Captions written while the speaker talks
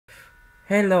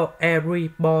Hello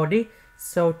everybody.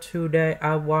 So today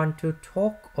I want to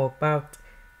talk about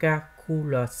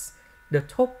calculus. The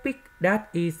topic that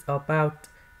is about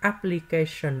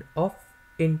application of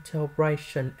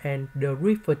integration and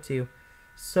derivative.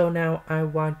 So now I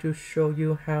want to show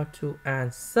you how to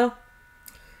answer.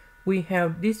 We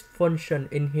have this function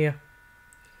in here.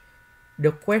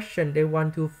 The question they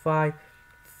want to find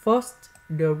first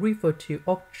derivative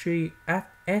of 3 at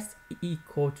s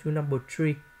equal to number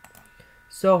 3.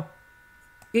 So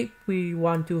if we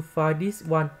want to find this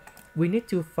one, we need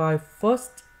to find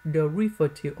first the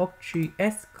derivative of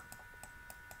 3s.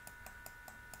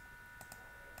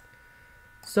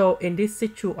 So in this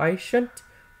situation,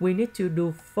 we need to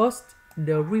do first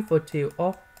the derivative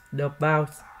of the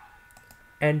bounds,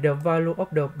 and the value of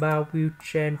the bound will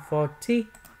change for t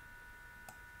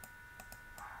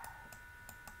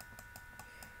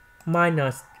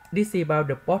minus this is about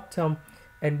the bottom,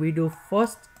 and we do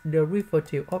first the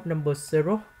derivative of number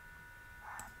 0,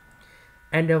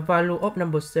 and the value of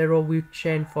number 0 will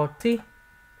change for t.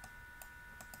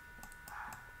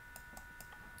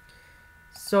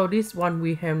 So this one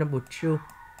we have number 2.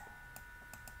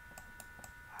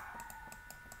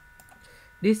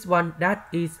 This one that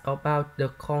is about the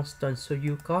constant, so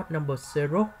you got number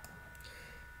 0.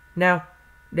 Now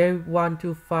they want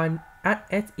to find at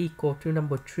s equal to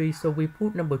number 3, so we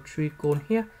put number 3 cone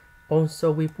here.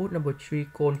 Also we put number 3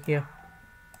 cone here.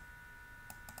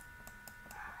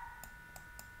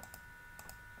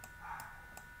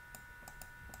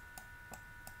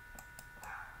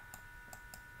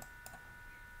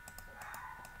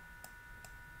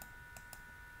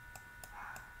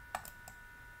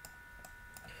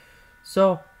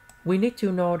 So we need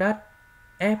to know that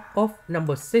f of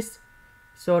number 6.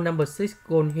 So number 6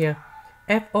 gone here.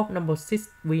 F of number 6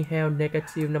 we have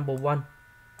negative number 1.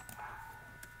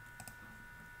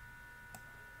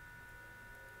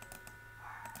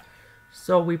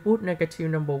 So we put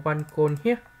negative number 1 gone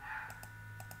here.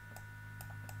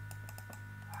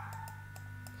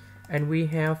 And we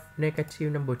have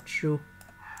negative number 2.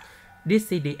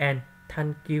 This is the end.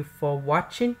 Thank you for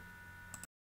watching.